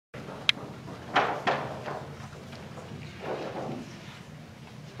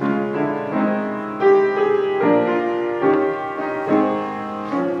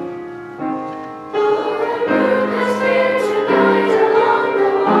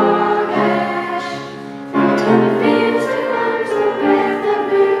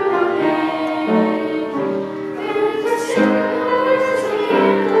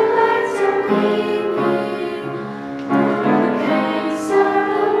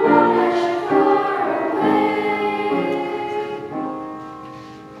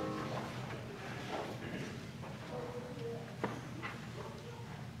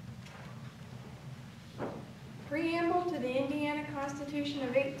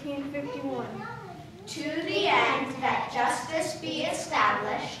1851. To the end that justice be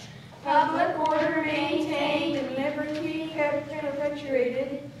established, public order maintained, and liberty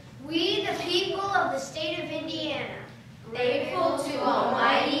perpetuated, we, the people of the state of Indiana, grateful to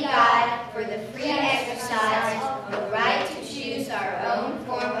Almighty God for the free exercise of the right to choose our own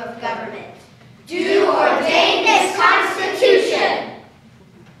form of government, do ordain this Constitution.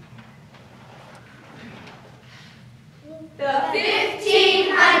 The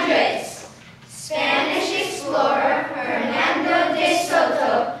 1500s, Spanish explorer Hernando de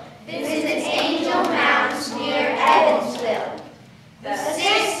Soto visits Angel Mounds near Evansville. The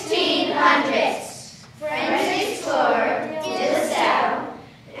 1600s, French explorer De La Salle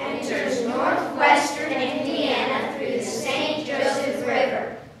enters northwestern Indiana through the St. Joseph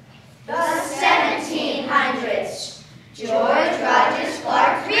River. The 1700s, George Rogers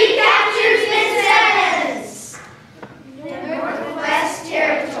Clark recaptures Vincennes. The Northwest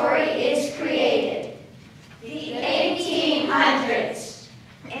Territory is created. The 1800s,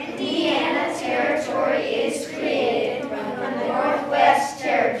 Indiana Territory is created from the Northwest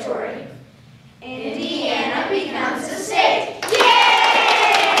Territory. Indiana becomes a state.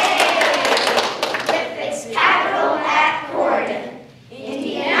 Yay! With its capital at Corydon,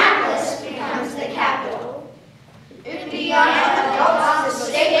 Indianapolis becomes the capital. Indiana adopts the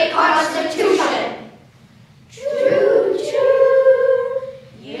state constitution. Choo-choo!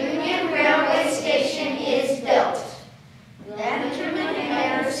 Union Railway Station is built. Benjamin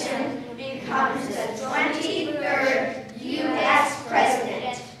Harrison becomes the 23rd U.S.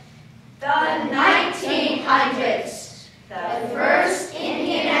 President. The 1900s, the first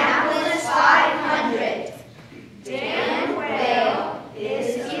Indianapolis 500. Dan Quayle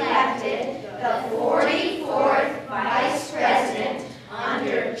is elected the 44th Vice President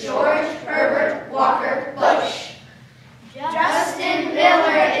under George Herbert Walker Bush. Justin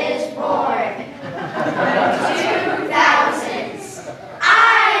Miller is born. 2000s, I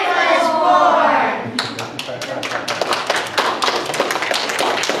was born.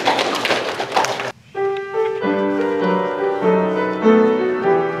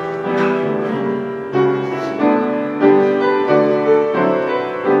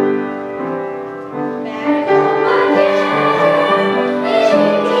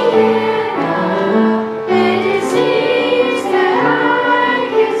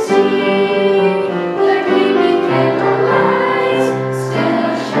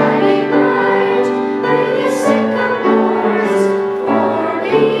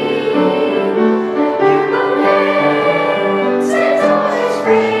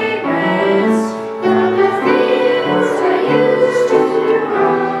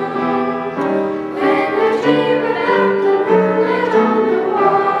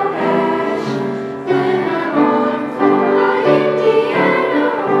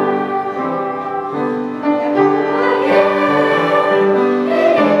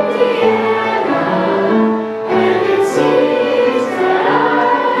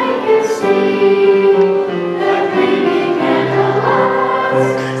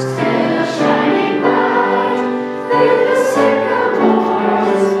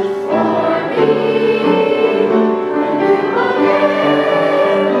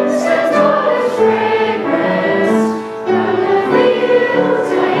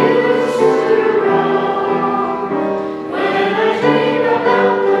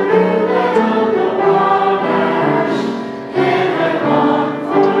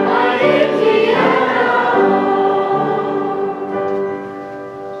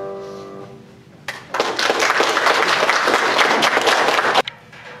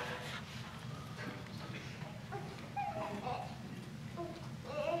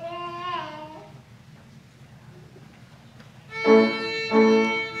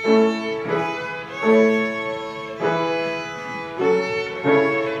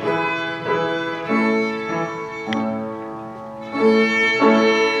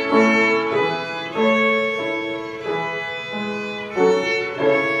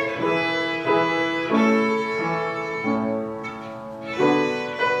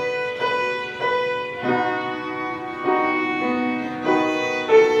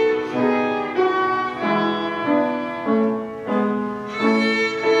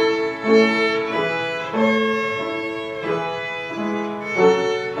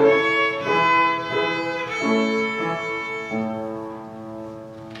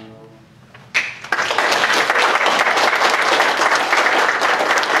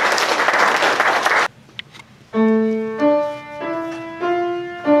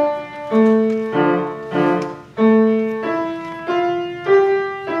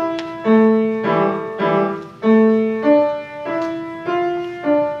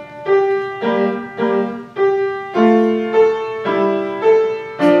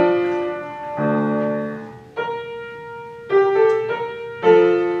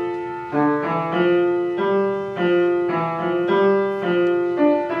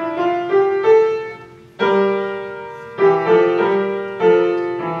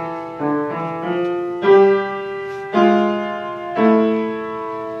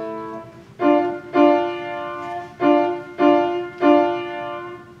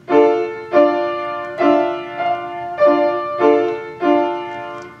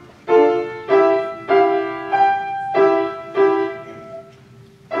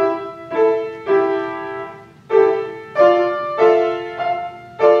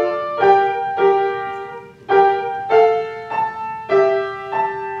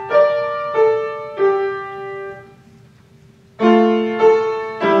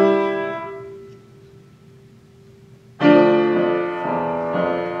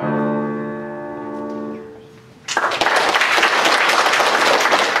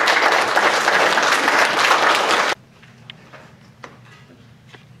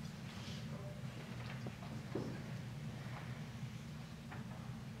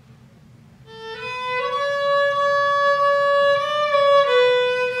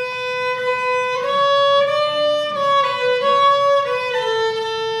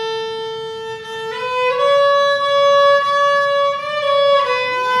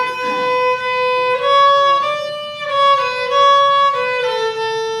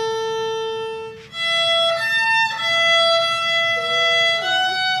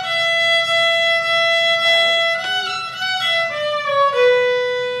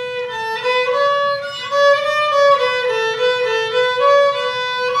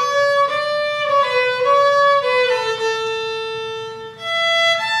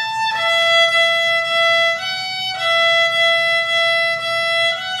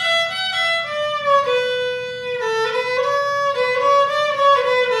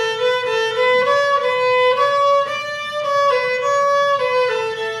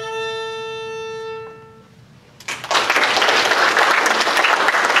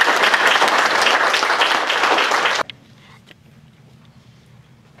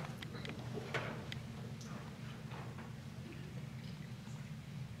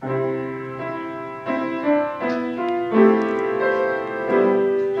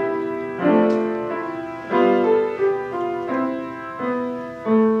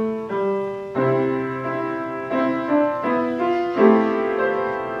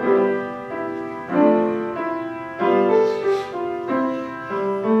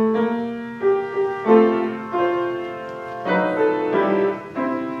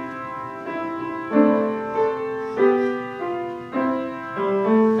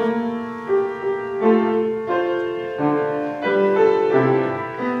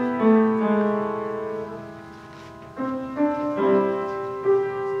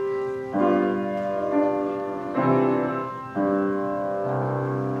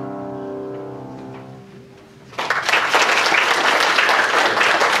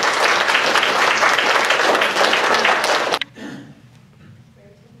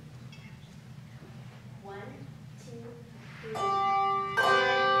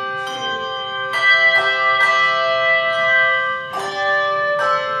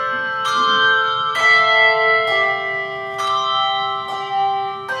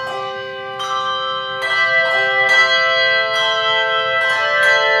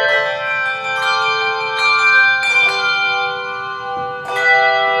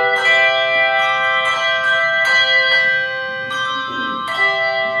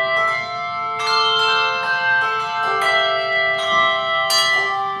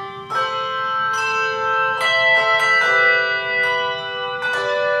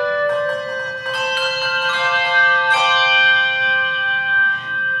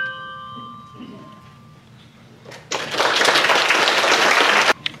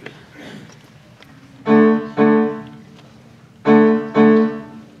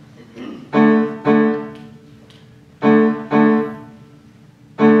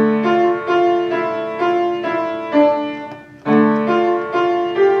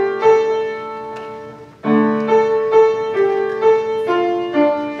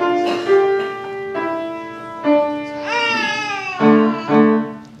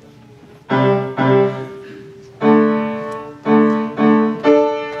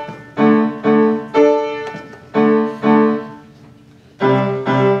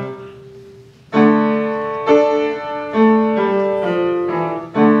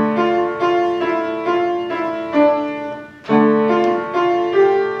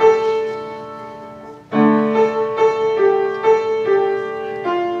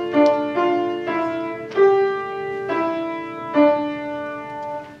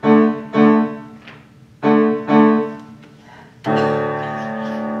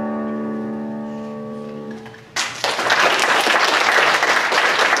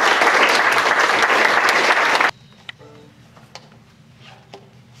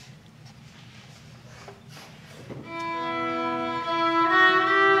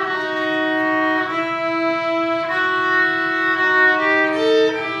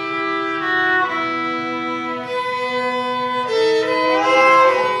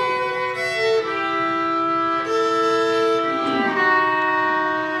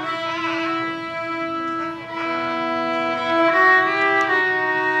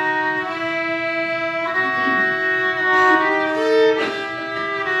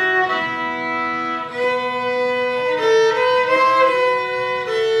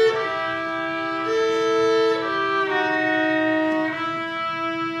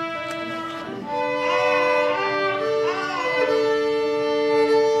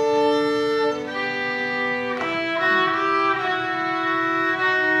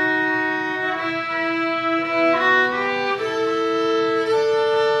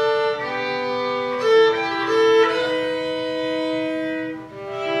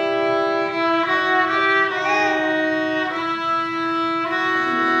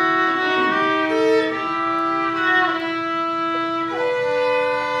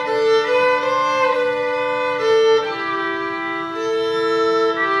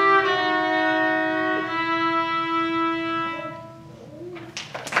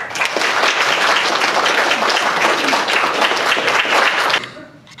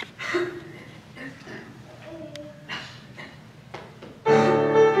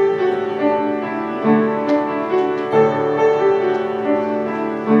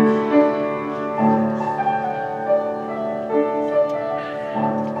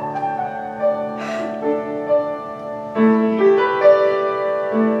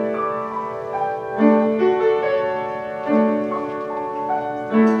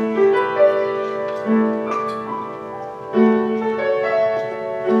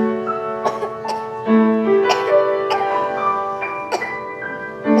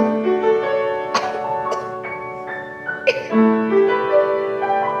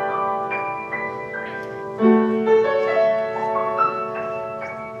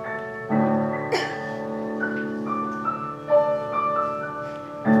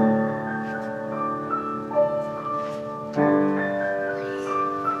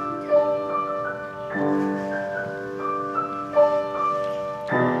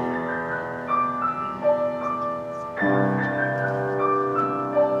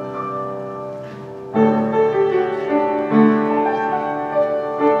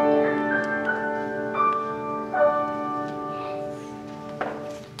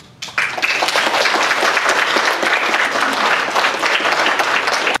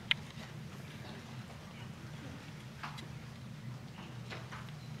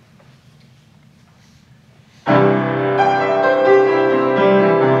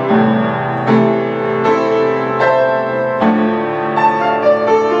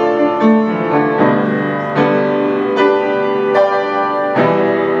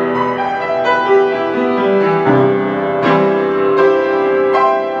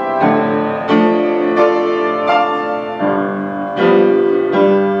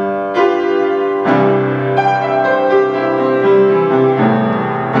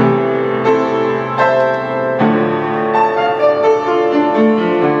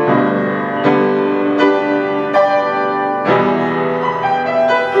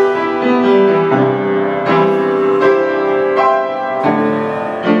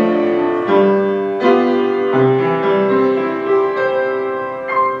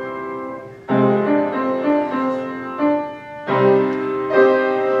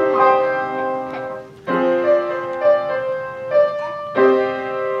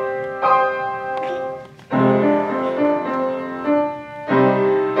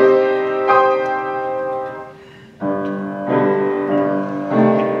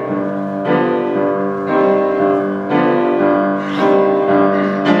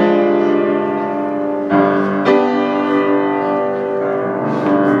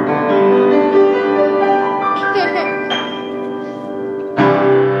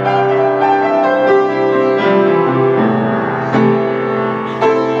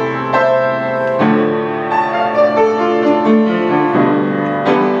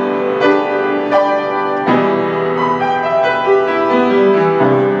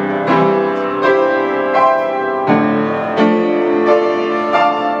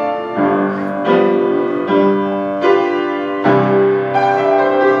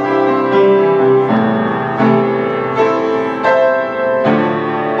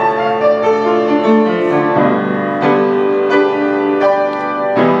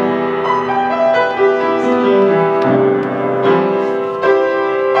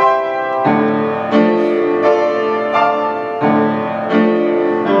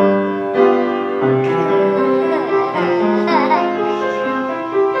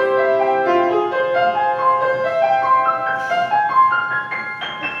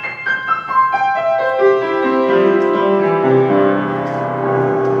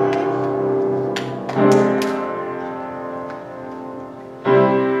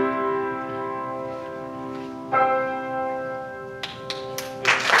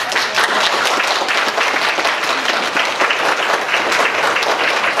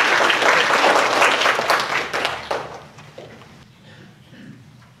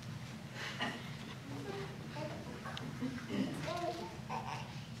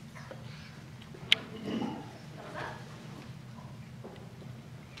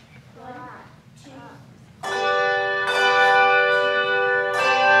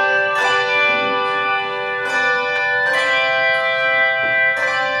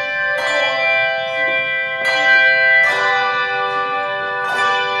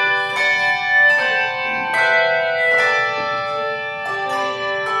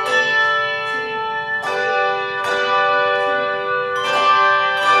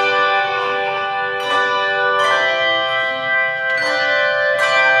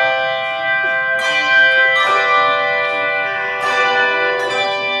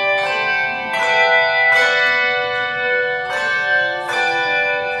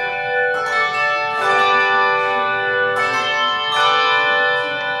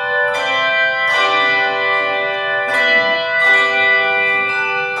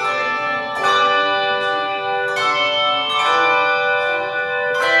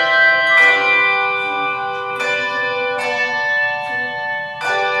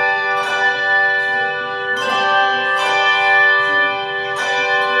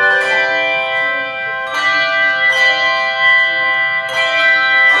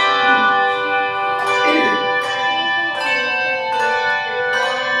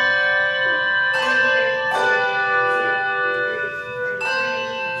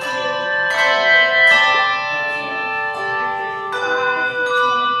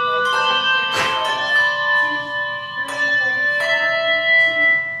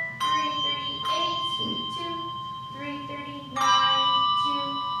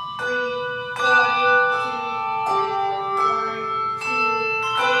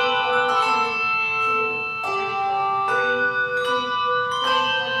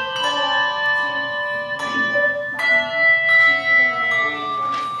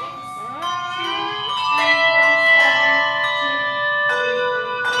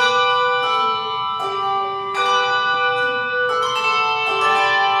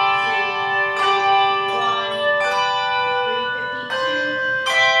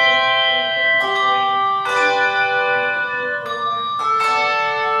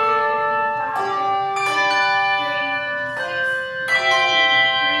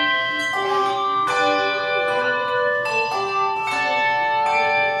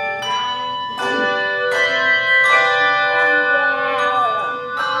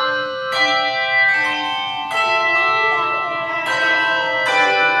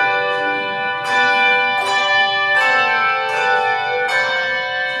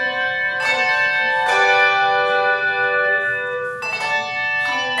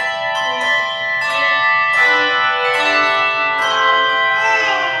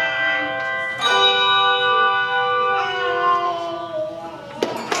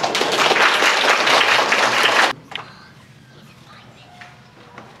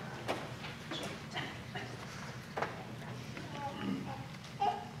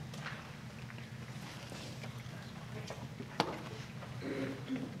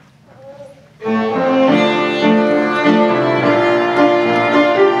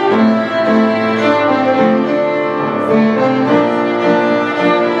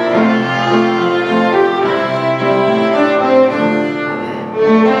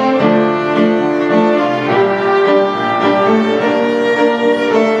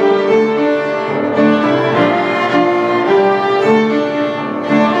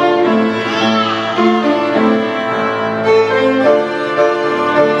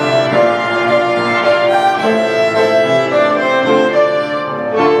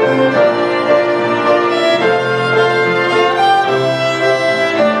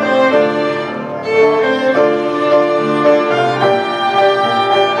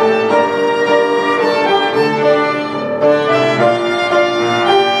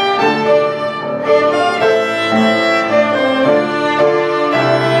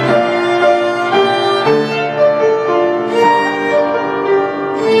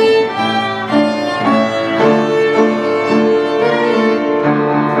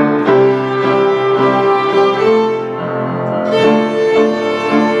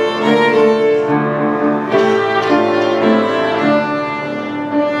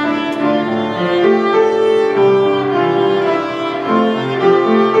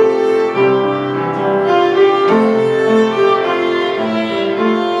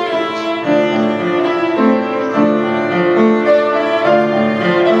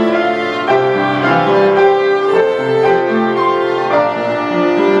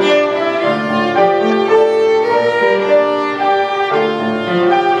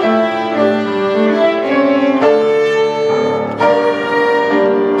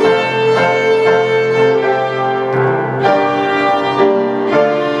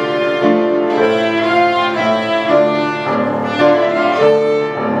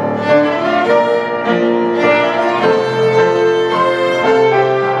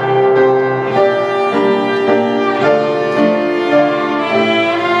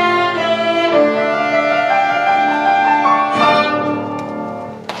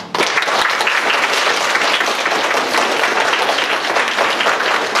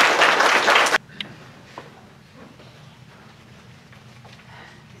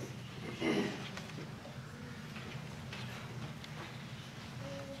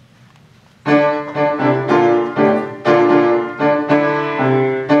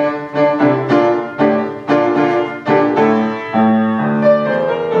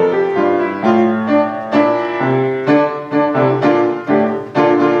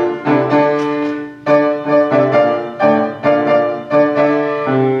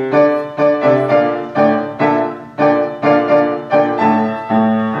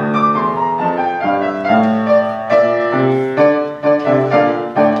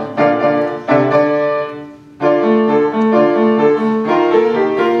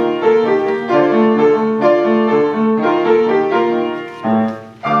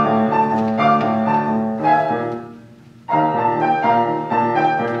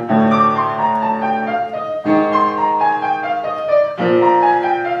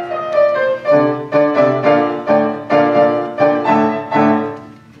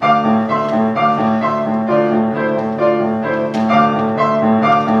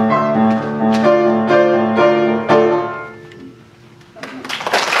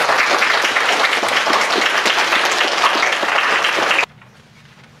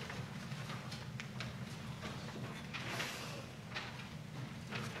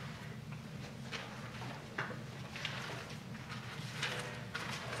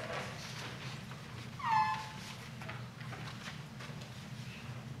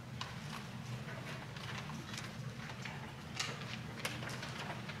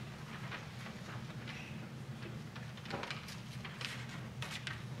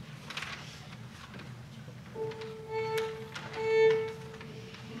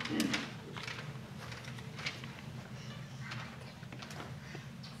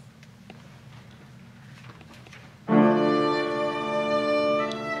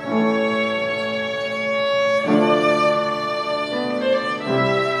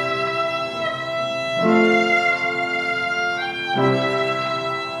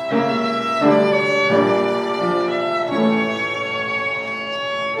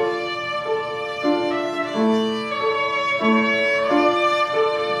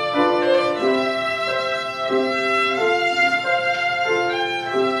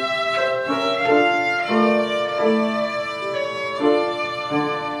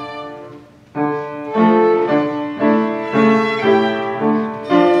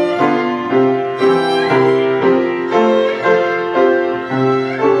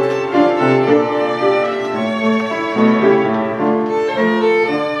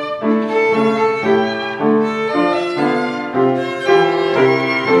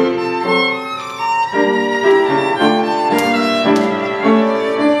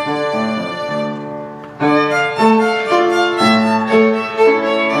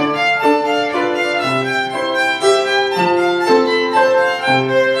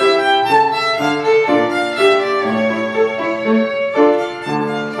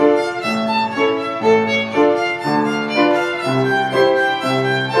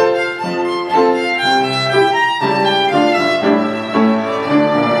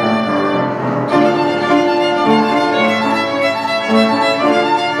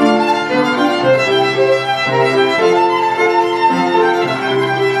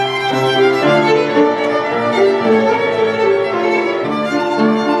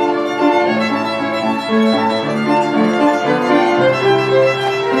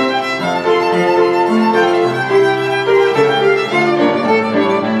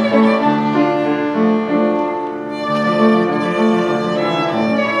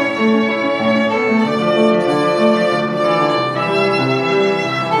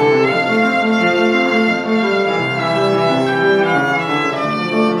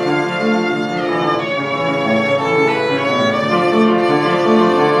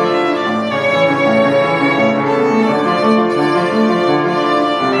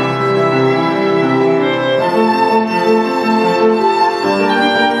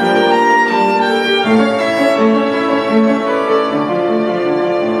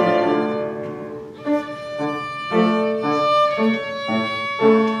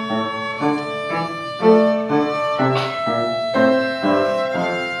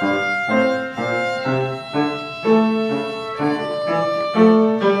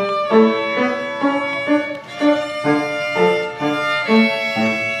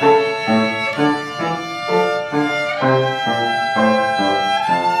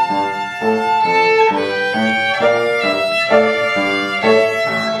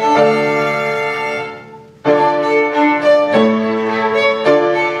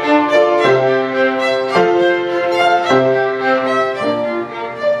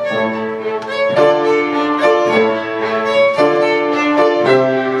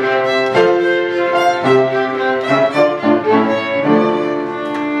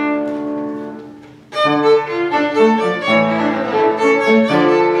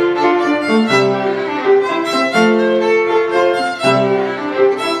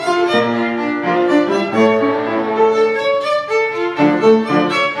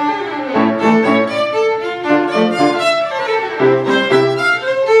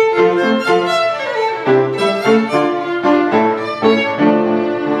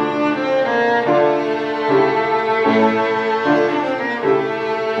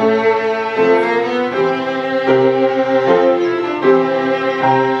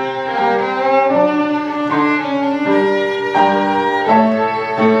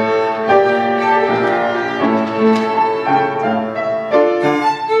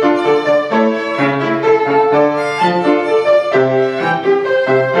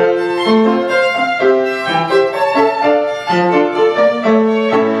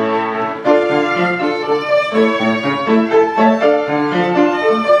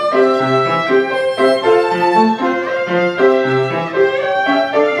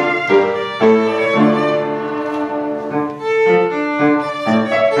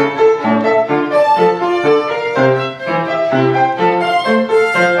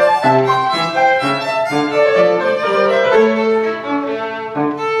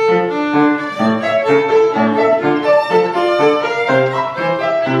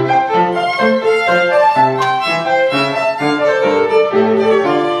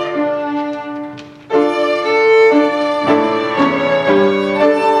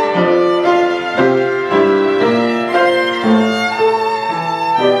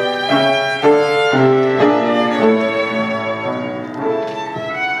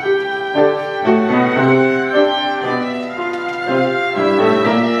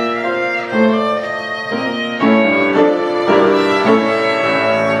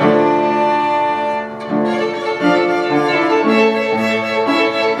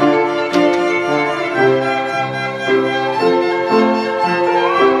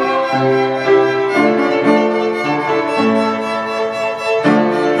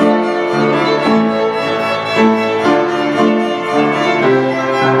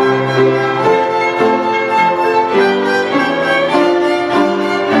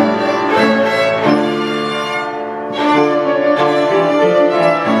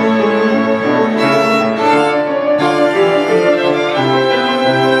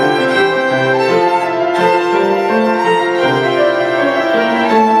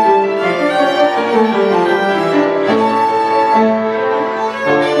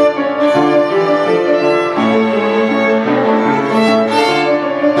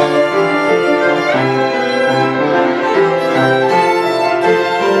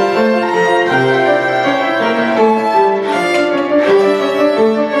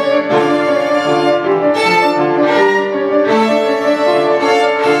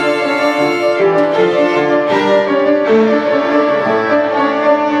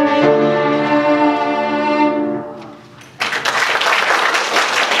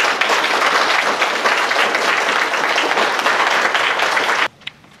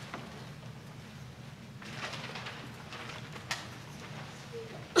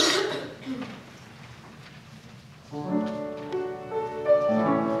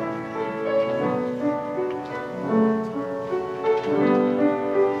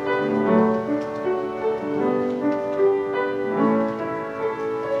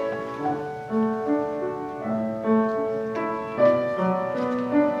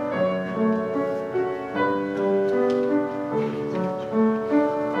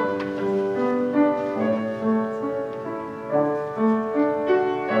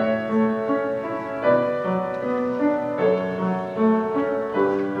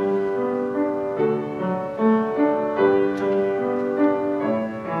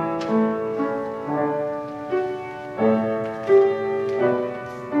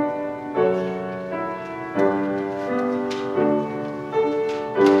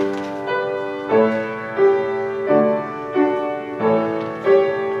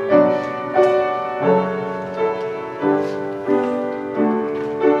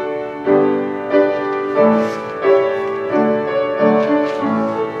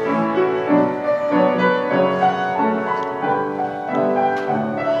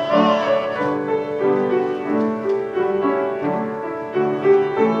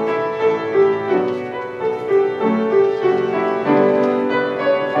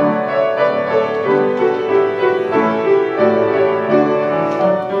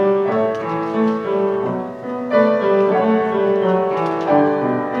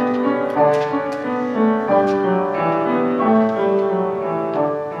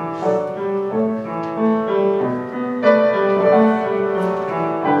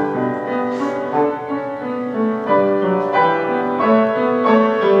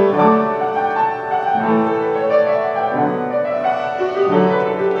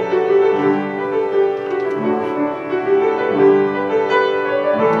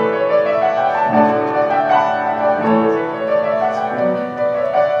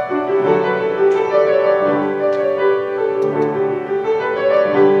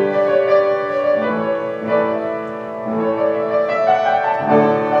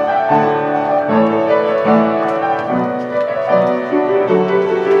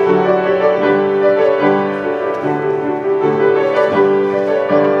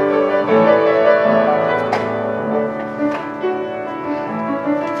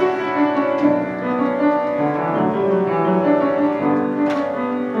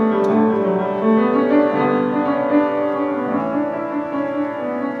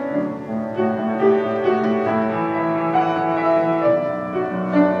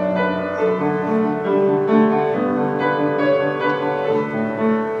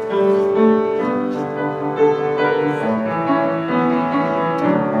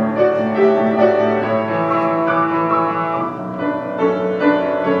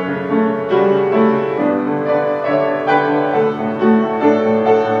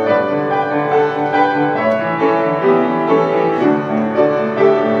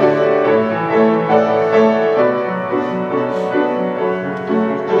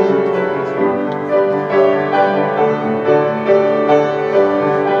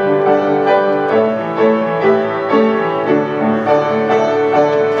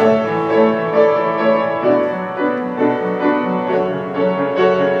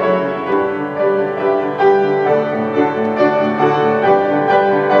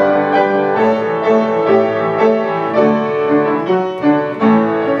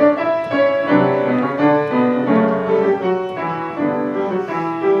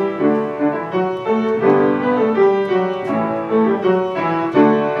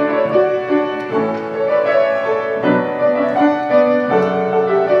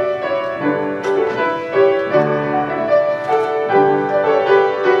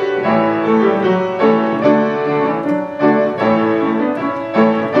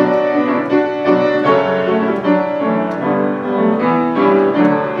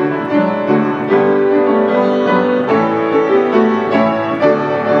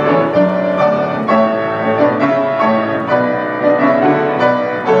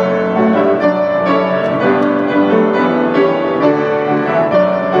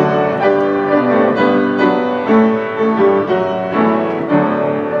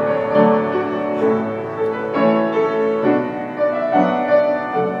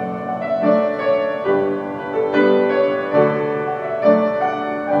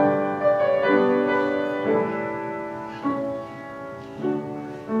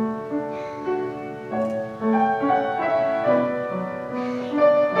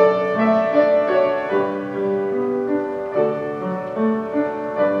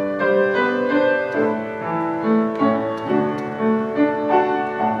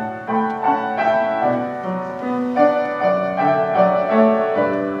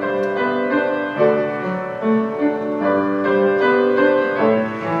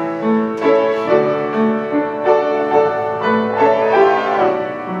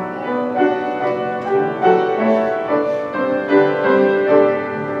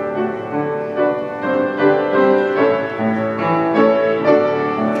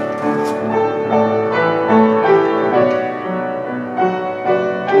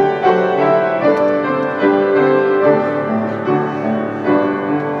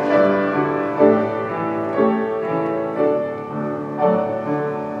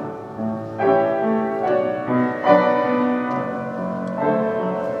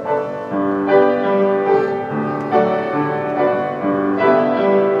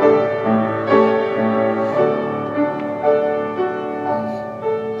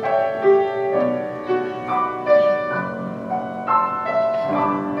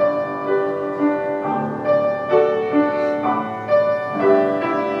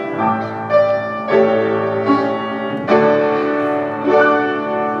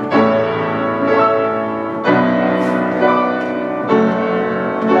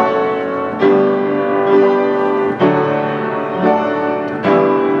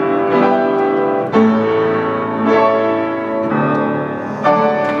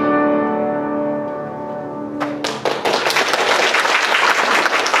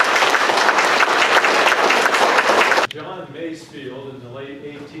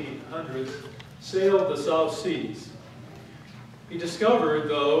 the South Seas. He discovered,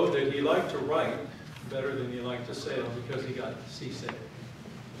 though, that he liked to write better than he liked to sail because he got seasick.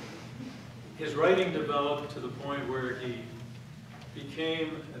 His writing developed to the point where he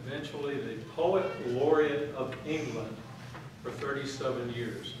became eventually the Poet Laureate of England for 37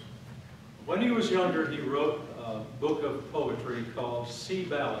 years. When he was younger, he wrote a book of poetry called Sea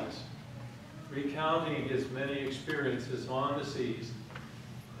Ballads, recounting his many experiences on the seas.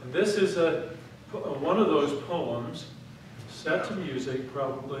 And this is one of those poems set to music,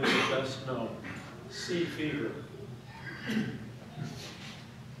 probably the best known, Sea Fever.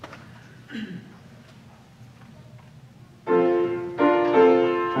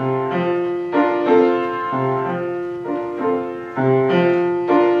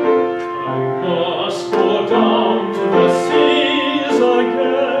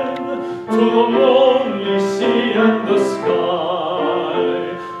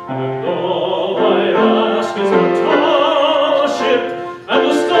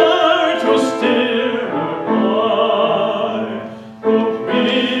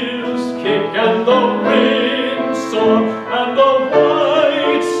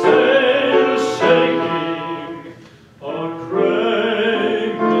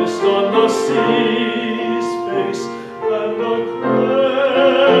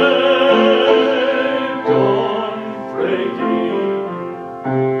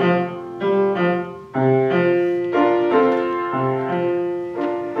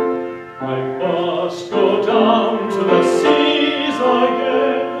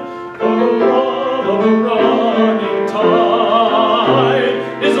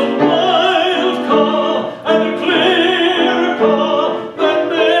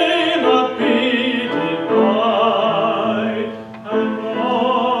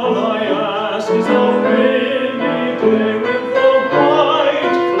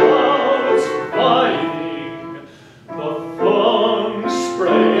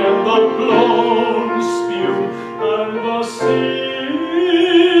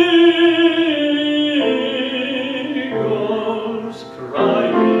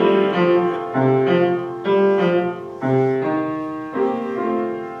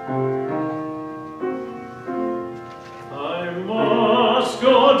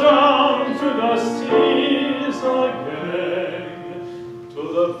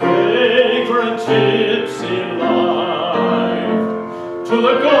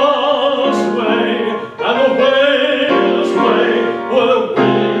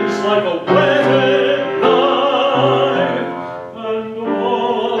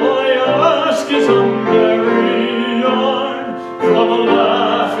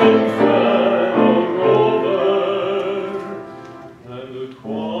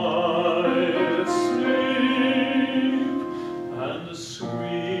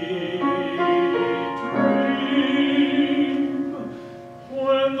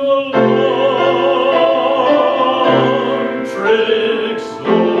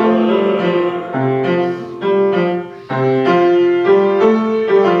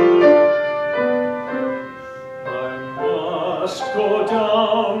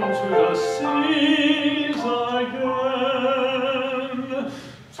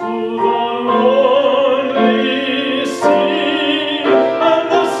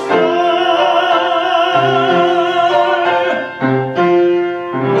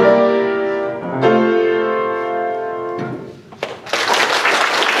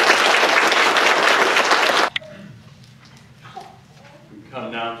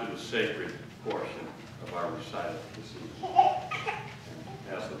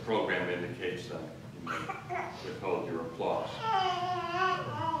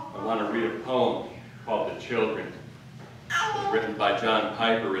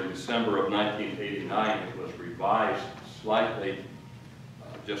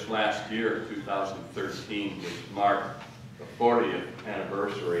 Just last year, 2013, which marked the 40th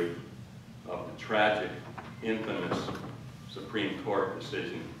anniversary of the tragic, infamous Supreme Court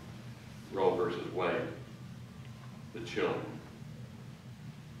decision, Roe versus Wade. The children.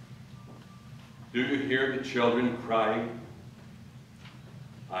 Do you hear the children crying?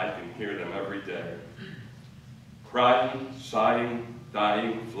 I can hear them every day. Crying, sighing,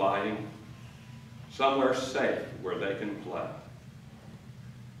 dying, flying, somewhere safe where they can play.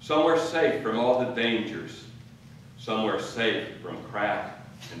 Somewhere safe from all the dangers, somewhere safe from crack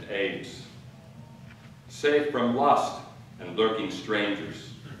and AIDS, safe from lust and lurking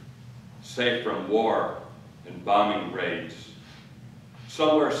strangers, safe from war and bombing raids,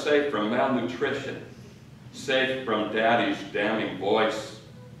 somewhere safe from malnutrition, safe from daddy's damning voice,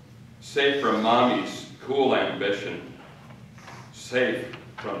 safe from mommy's cool ambition, safe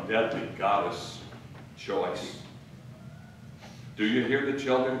from deadly goddess, choice. Do you hear the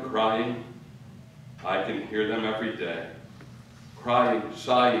children crying? I can hear them every day. Crying,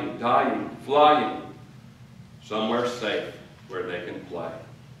 sighing, dying, flying, somewhere safe where they can play.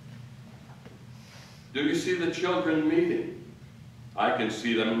 Do you see the children meeting? I can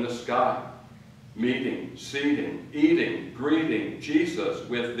see them in the sky. Meeting, seating, eating, greeting Jesus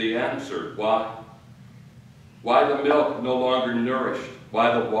with the answer, why? Why the milk no longer nourished?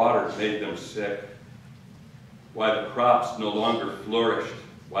 Why the water made them sick? Why the crops no longer flourished?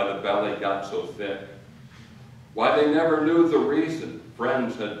 Why the belly got so thick? Why they never knew the reason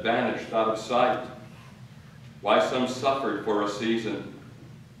friends had vanished out of sight? Why some suffered for a season,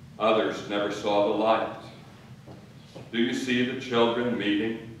 others never saw the light? Do you see the children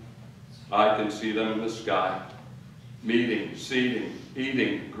meeting? I can see them in the sky. Meeting, seating,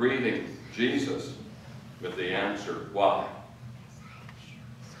 eating, greeting Jesus with the answer, why?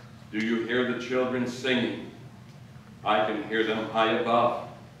 Do you hear the children singing? I can hear them high above,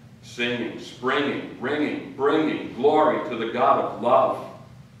 singing, springing, ringing, bringing glory to the God of love.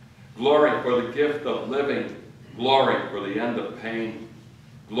 Glory for the gift of living, glory for the end of pain,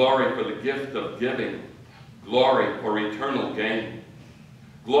 glory for the gift of giving, glory for eternal gain,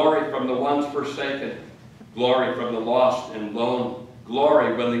 glory from the ones forsaken, glory from the lost and lone,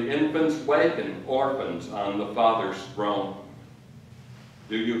 glory when the infants waken, orphans on the Father's throne.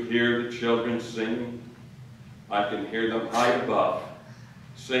 Do you hear the children singing? I can hear them high above,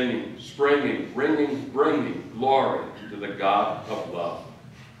 singing, springing, ringing, bringing glory to the God of love.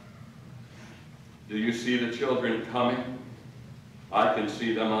 Do you see the children coming? I can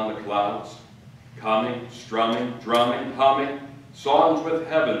see them on the clouds, coming, strumming, drumming, humming, songs with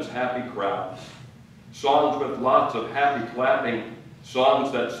heaven's happy crowds, songs with lots of happy clapping,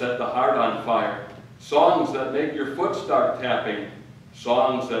 songs that set the heart on fire, songs that make your foot start tapping,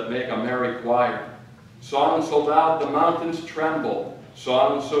 songs that make a merry choir, songs so loud the mountains tremble,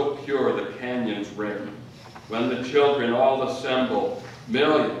 songs so pure the canyons ring. When the children all assemble,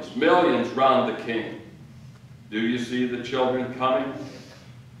 millions, millions round the King. Do you see the children coming?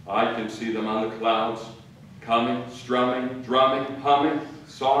 I can see them on the clouds, coming, strumming, drumming, humming,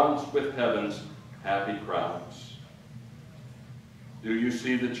 songs with heaven's happy crowds. Do you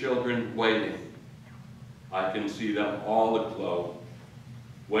see the children waiting? I can see them all aglow,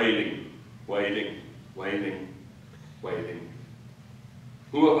 waiting, waiting, waiting, waiting.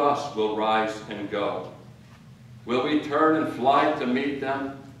 Who of us will rise and go? Will we turn and fly to meet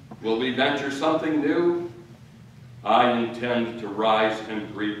them? Will we venture something new? I intend to rise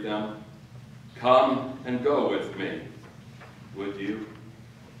and greet them. Come and go with me, would you?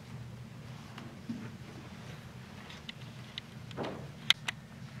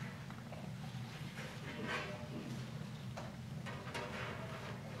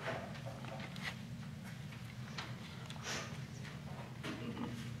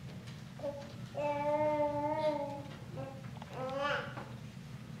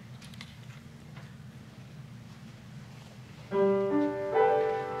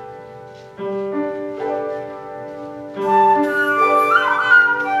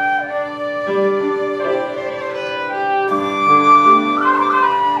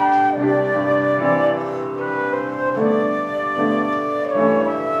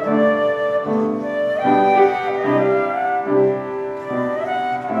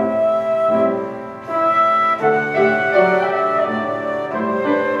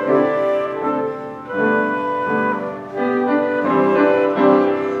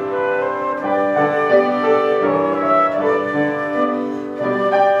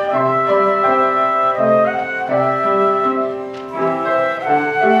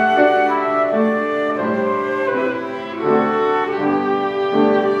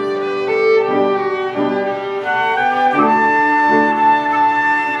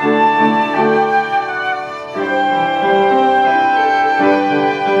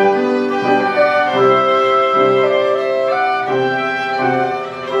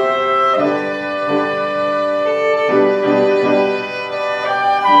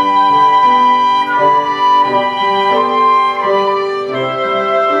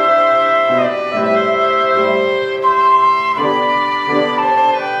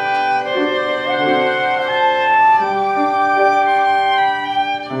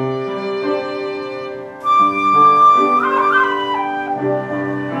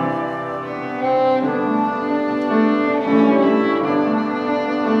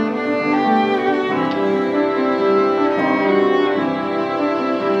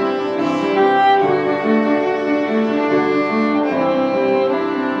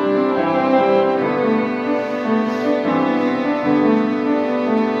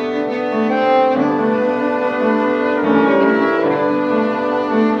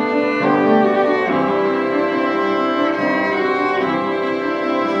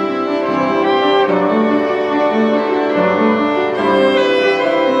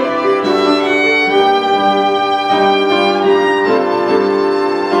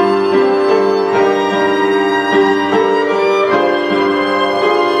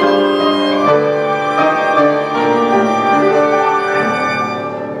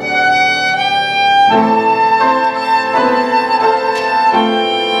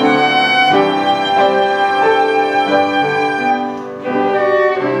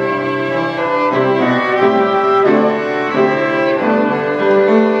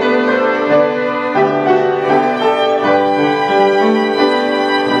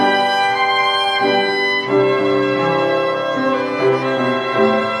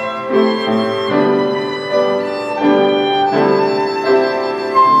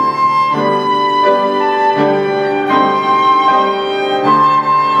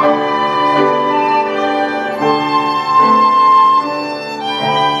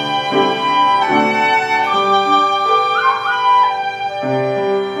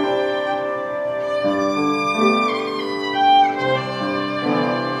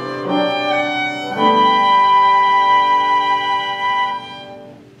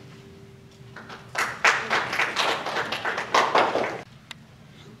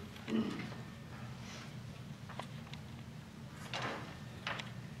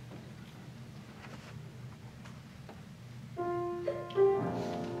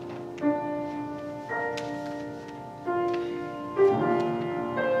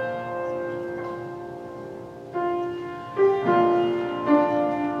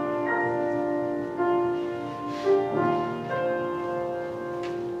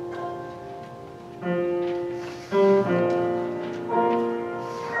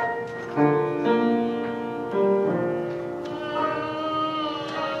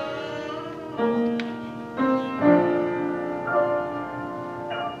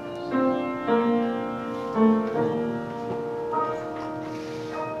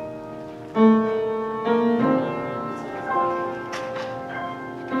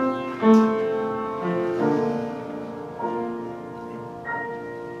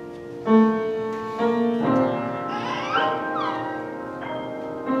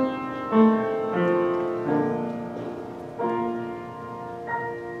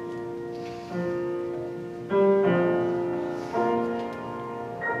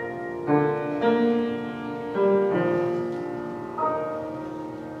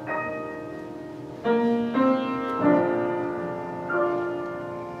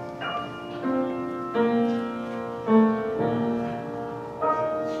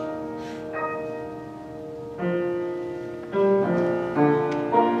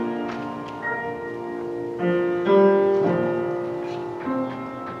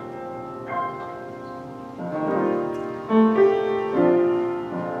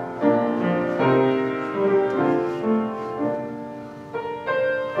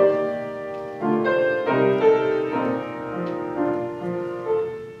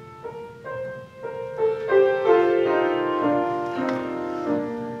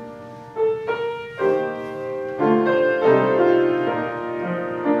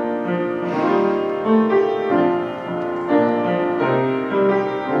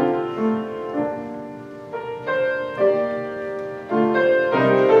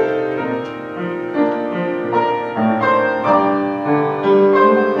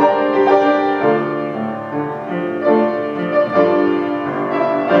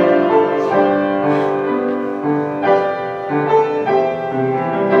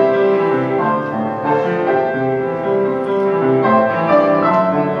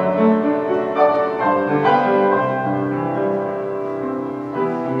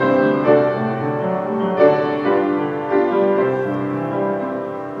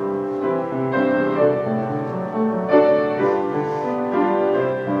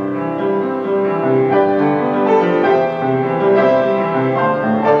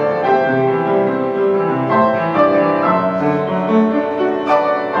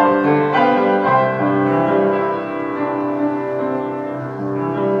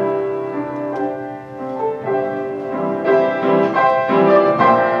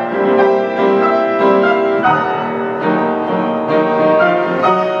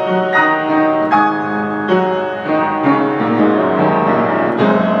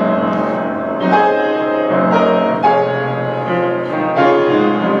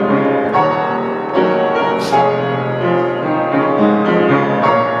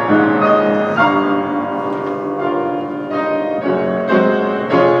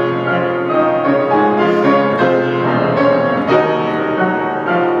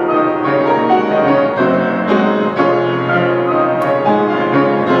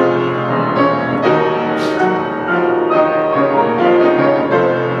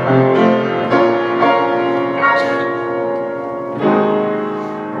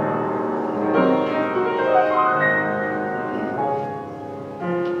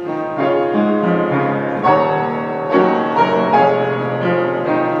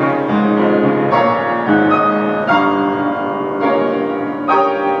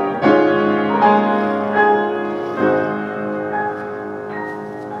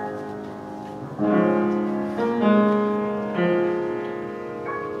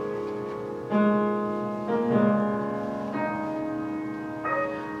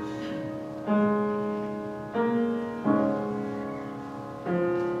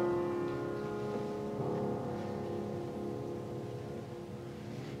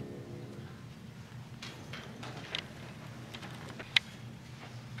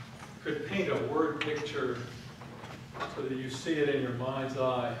 could paint a word picture so that you see it in your mind's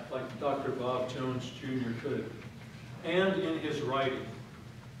eye, like Dr. Bob Jones Jr. could. And in his writing,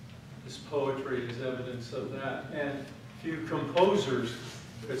 his poetry is evidence of that. And few composers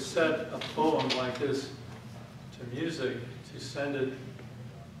could set a poem like this to music, to send it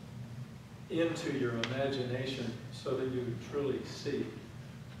into your imagination so that you truly see.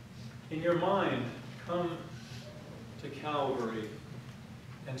 In your mind, come to Calvary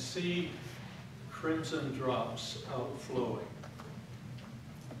and see crimson drops outflowing.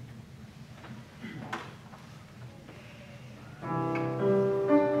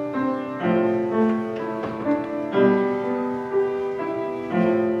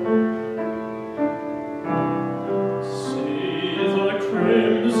 See the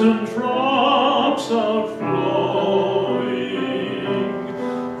crimson drops outflowing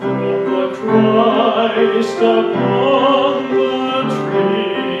from the Christ upon the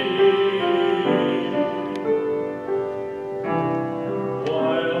tree,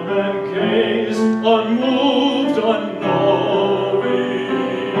 while men gaze unmoved, unknowing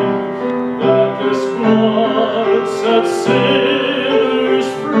that this blood sets sinners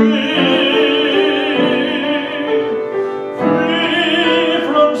free, free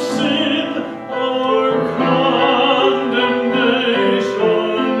from sin or condemnation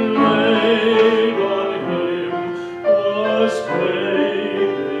laid on him was paid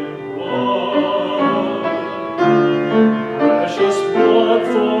in blood. Precious blood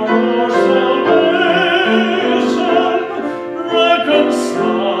for our salvation,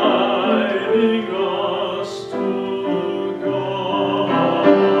 reconciling us to God.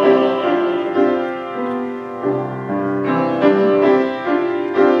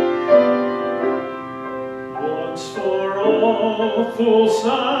 Once for all, full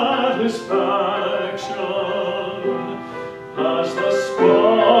satisfaction as the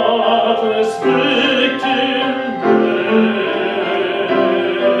spotless victim paid.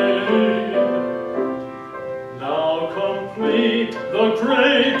 Now complete the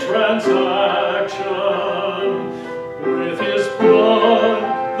great transaction. With his blood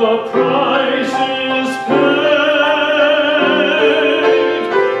the price is paid,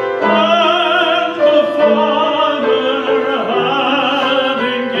 and the Father,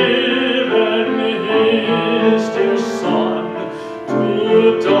 having given his dear Son to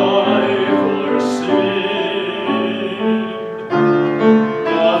die for sin,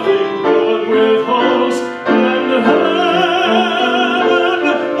 nothing good withholds, and heaven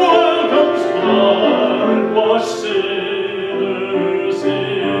welcomes blood-washed sinners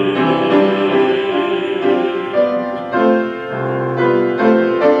in.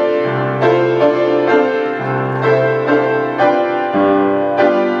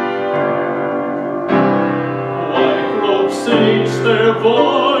 White robed saints their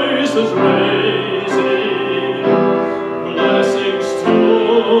voices raising, blessings to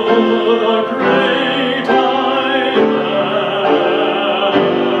the great I Am.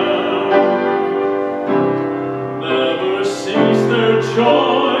 Never cease their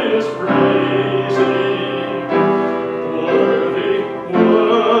joyous praising. Worthy,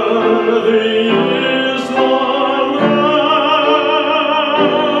 worthy is the Lamb.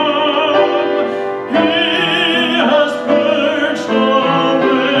 He has purged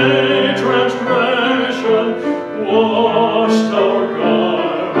away transgression, washed our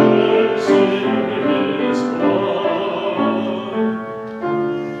garments in his blood,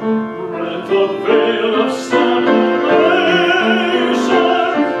 rent the veil of separation,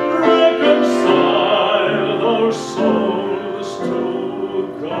 reconciled our souls to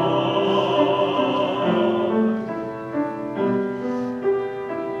God.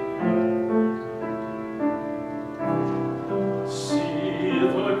 See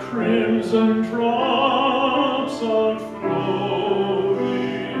the crimson drops outflowing.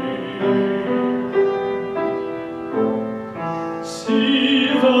 See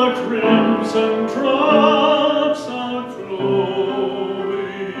the crimson drops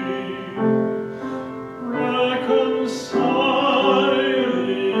outflowing,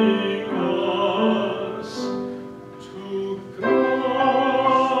 reconciling us to God.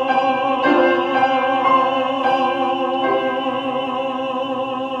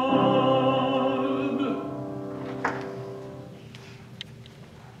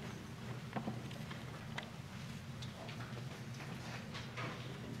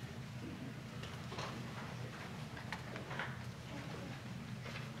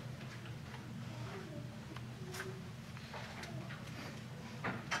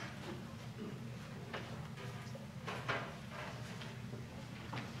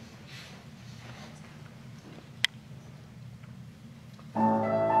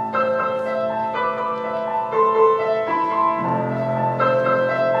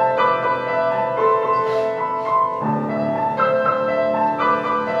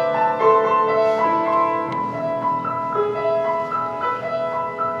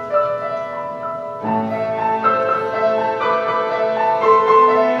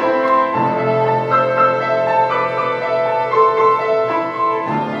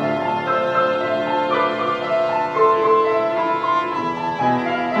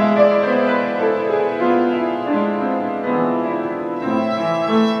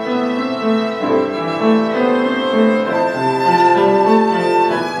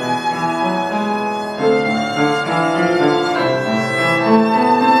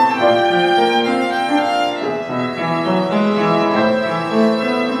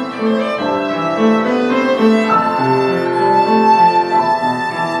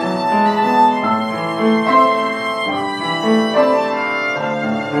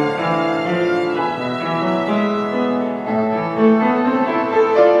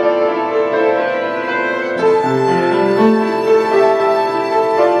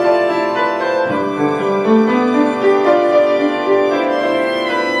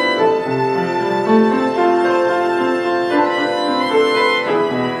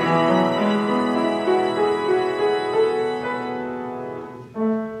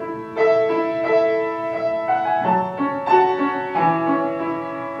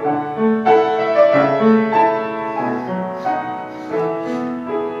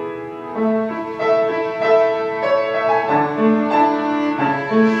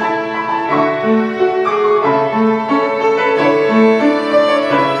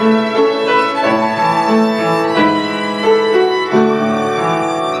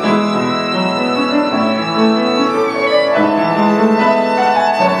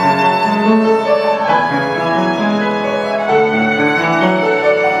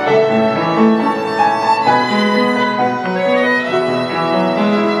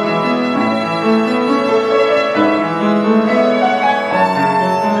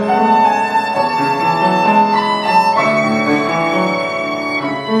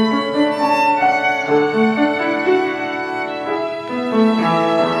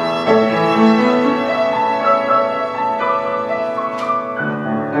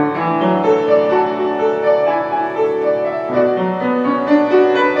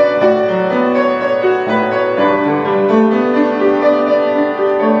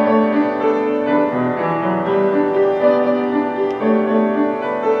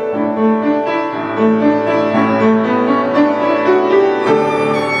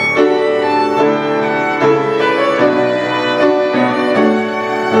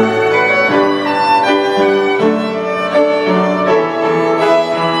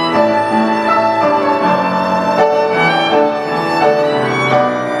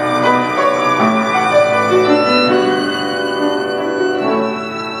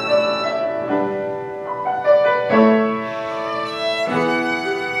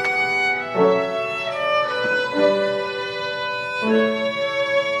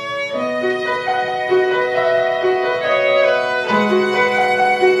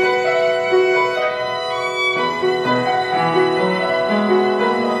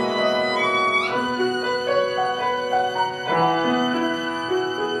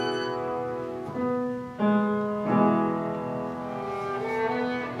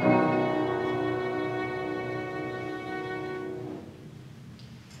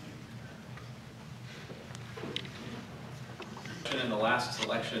 last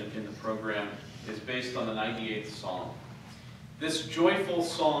selection in the program is based on the 98th Psalm. This joyful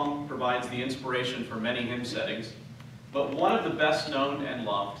song provides the inspiration for many hymn settings, but one of the best known and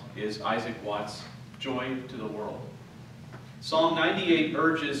loved is Isaac Watts' Joy to the World. Psalm 98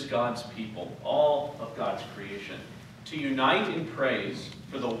 urges God's people, all of God's creation, to unite in praise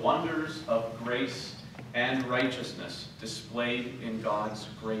for the wonders of grace and righteousness displayed in God's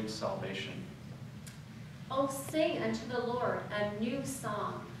great salvation. O sing unto the Lord a new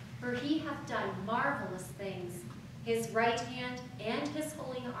song, for he hath done marvelous things. His right hand and his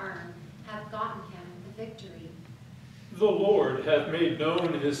holy arm have gotten him the victory. The Lord hath made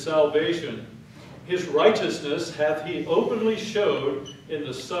known his salvation. His righteousness hath he openly showed in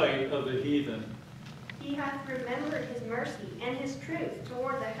the sight of the heathen. He hath remembered his mercy and his truth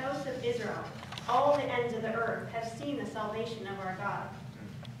toward the house of Israel. All the ends of the earth have seen the salvation of our God.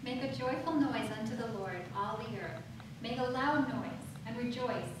 Make a joyful noise unto the Lord, all the earth. Make a loud noise, and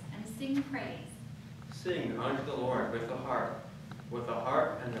rejoice, and sing praise. Sing unto the Lord with the harp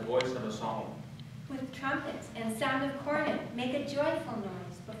and the voice of a psalm. With trumpets and sound of cornet, make a joyful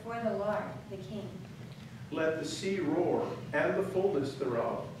noise before the Lord, the King. Let the sea roar, and the fullness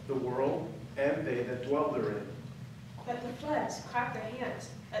thereof, the world, and they that dwell therein. Let the floods clap their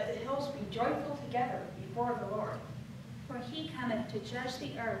hands. Let the hills be joyful together before the Lord. For he cometh to judge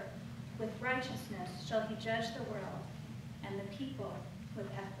the earth. With righteousness shall he judge the world, and the people with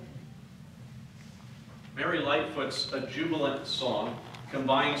equity. Mary Lightfoot's A Jubilant Song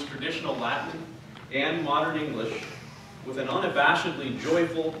combines traditional Latin and modern English with an unabashedly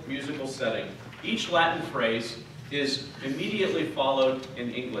joyful musical setting. Each Latin phrase is immediately followed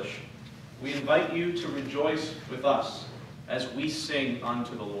in English. We invite you to rejoice with us as we sing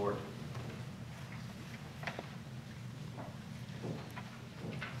unto the Lord.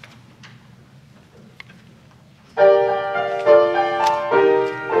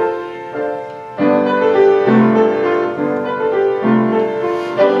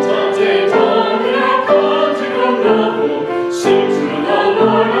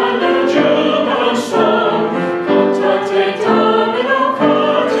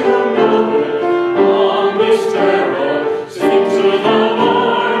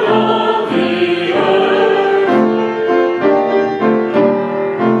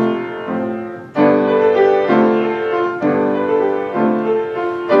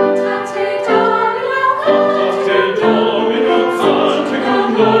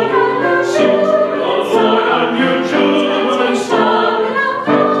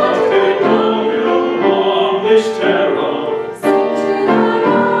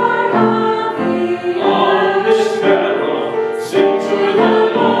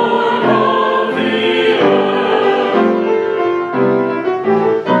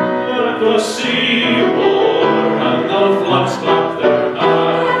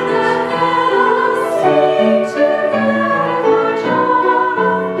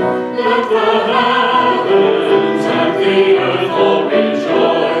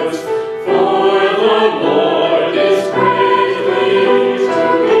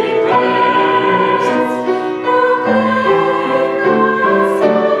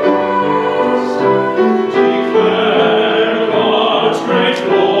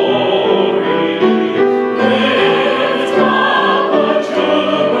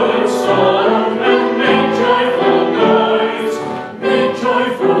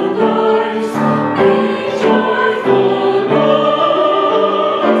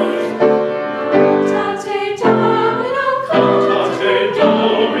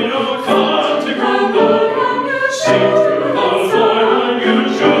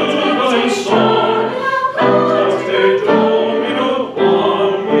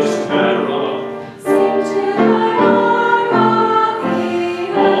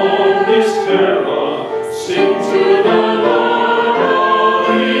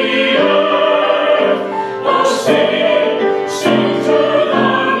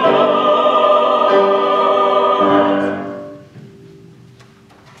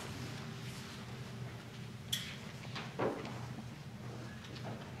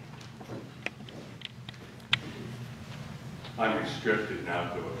 I'm restricted now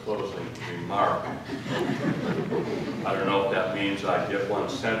to a closing remark. I don't know if that means I get one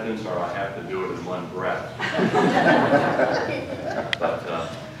sentence or I have to do it in one breath.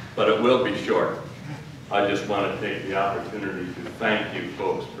 But it will be short. I just want to take the opportunity to thank you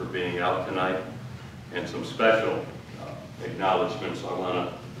folks for being out tonight, and some special acknowledgments I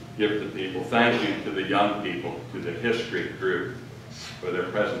want to give to people. Thank you to the young people, to the history group for their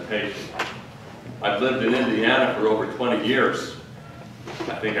presentation. I've lived in Indiana for over 20 years.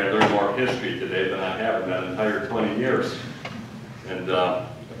 I think I learned more history today than I have in that entire 20 years. And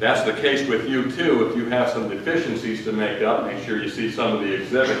that's the case with you too. If you have some deficiencies to make up, make sure you see some of the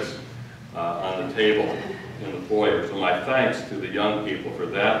exhibits on the table in the foyer. So my thanks to the young people for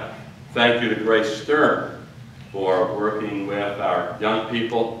that. Thank you to Grace Stern for working with our young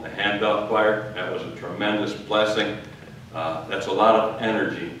people, the handbell choir. That was a tremendous blessing. That's a lot of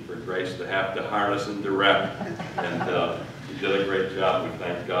energy for Grace to have to harness and direct. And she did a great job. We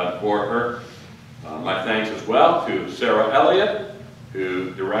thank God for her. My thanks as well to Sarah Elliott,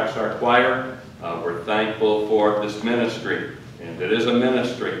 who directs our choir. We're thankful for this ministry. And it is a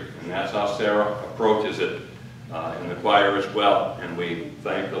ministry, and that's how Sarah approaches it in the choir as well. And we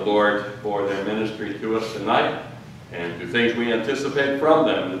thank the Lord for their ministry to us tonight and to things we anticipate from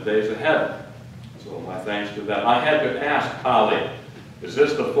them in the days ahead. So my thanks to them. I had to ask Holly, is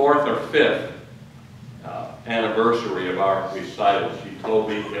this the 4th or 5th anniversary of our recital? She told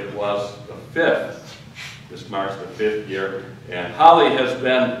me it was the 5th. This marks the 5th year. And Holly has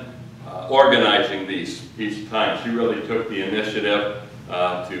been organizing these each time. She really took the initiative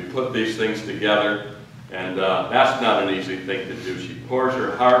to put these things together. And that's not an easy thing to do. She pours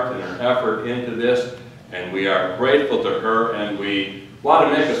her heart and her effort into this, and we are grateful to her, and we want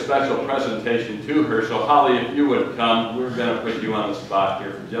to make a special presentation to her. So Holly, if you would come, we're going to put you on the spot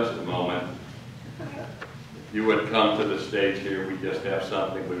here for just a moment. If you would come to the stage here, we just have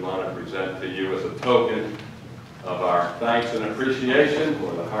something we want to present to you as a token of our thanks and appreciation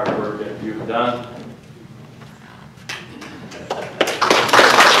for the hard work that you've done.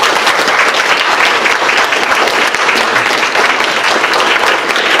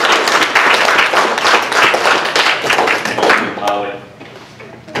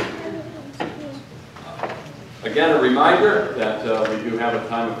 Again, a reminder that we do have a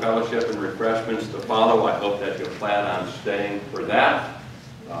time of fellowship and refreshments to follow. I hope that you'll plan on staying for that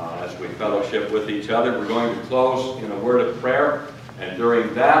as we fellowship with each other. We're going to close in a word of prayer, and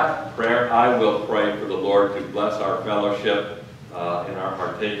during that prayer, I will pray for the Lord to bless our fellowship in our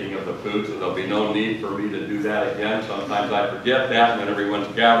partaking of the food, so there'll be no need for me to do that again. Sometimes I forget that when everyone's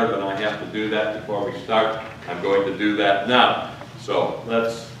gathered, and I have to do that before we start. I'm going to do that now. So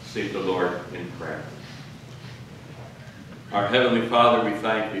let's seek the Lord in prayer. Our Heavenly Father, we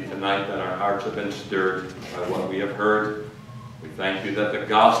thank Thee tonight that our hearts have been stirred by what we have heard. We thank Thee that the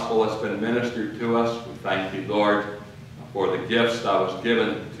gospel has been ministered to us. We thank Thee, Lord, for the gifts Thou hast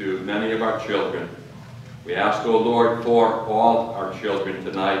given to many of our children. We ask, O Lord, for all our children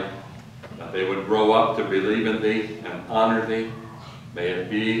tonight, that they would grow up to believe in Thee and honor Thee. May it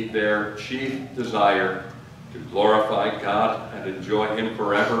be their chief desire to glorify God and enjoy Him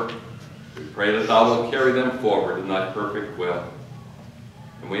forever. We pray that Thou wilt carry them forward in Thy perfect will.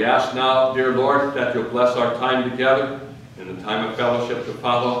 And we ask now, dear Lord, that You'll bless our time together in the time of fellowship to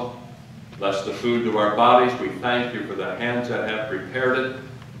follow. Bless the food to our bodies. We thank You for the hands that have prepared it.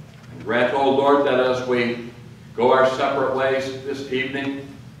 And grant, O Lord, that as we go our separate ways this evening,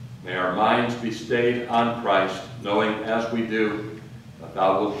 may our minds be stayed on Christ, knowing as we do that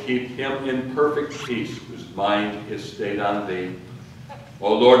Thou wilt keep him in perfect peace whose mind is stayed on Thee.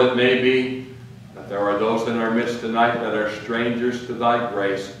 O Lord, it may be that there are those in our midst tonight that are strangers to Thy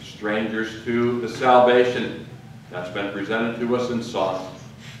grace, strangers to the salvation that's been presented to us in song.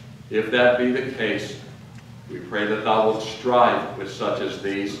 If that be the case, we pray that Thou wilt strive with such as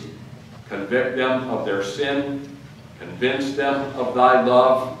these, convict them of their sin, convince them of Thy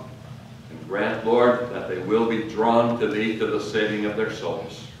love, and grant, Lord, that they will be drawn to Thee to the saving of their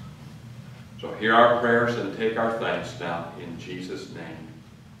souls. So hear our prayers and take our thanks now in Jesus' name.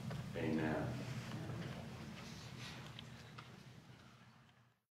 Amen.